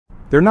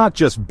They're not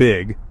just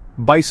big.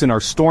 Bison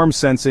are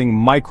storm-sensing,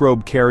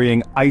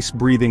 microbe-carrying,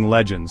 ice-breathing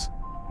legends.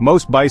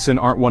 Most bison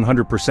aren't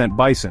 100%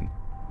 bison.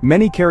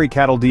 Many carry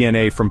cattle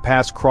DNA from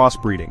past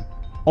crossbreeding.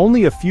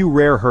 Only a few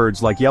rare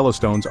herds like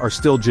Yellowstone's are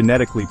still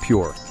genetically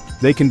pure.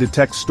 They can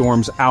detect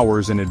storms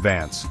hours in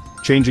advance,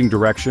 changing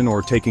direction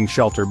or taking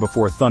shelter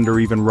before thunder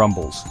even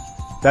rumbles.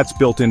 That's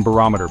built-in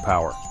barometer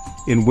power.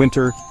 In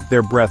winter,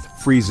 their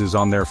breath freezes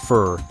on their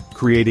fur,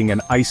 creating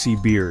an icy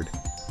beard.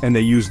 And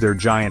they use their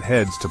giant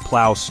heads to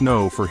plow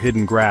snow for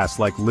hidden grass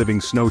like living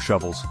snow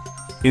shovels.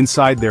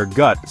 Inside their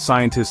gut,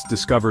 scientists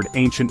discovered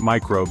ancient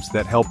microbes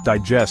that help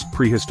digest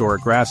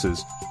prehistoric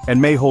grasses,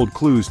 and may hold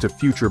clues to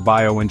future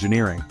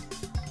bioengineering.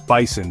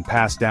 Bison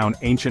pass down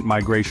ancient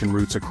migration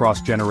routes across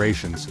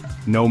generations.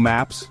 No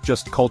maps,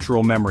 just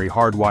cultural memory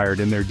hardwired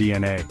in their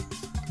DNA.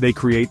 They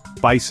create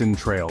bison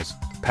trails,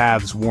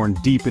 paths worn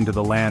deep into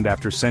the land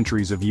after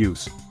centuries of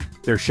use.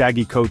 Their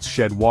shaggy coats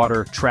shed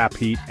water, trap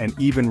heat, and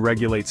even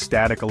regulate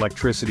static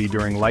electricity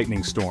during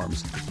lightning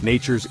storms,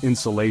 nature's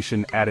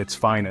insulation at its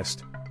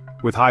finest.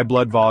 With high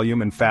blood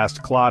volume and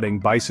fast clotting,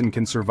 bison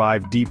can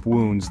survive deep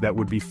wounds that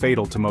would be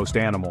fatal to most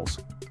animals.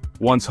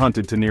 Once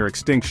hunted to near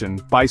extinction,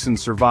 bison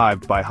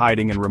survived by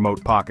hiding in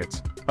remote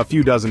pockets. A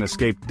few dozen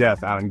escaped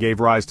death and gave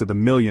rise to the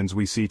millions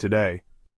we see today.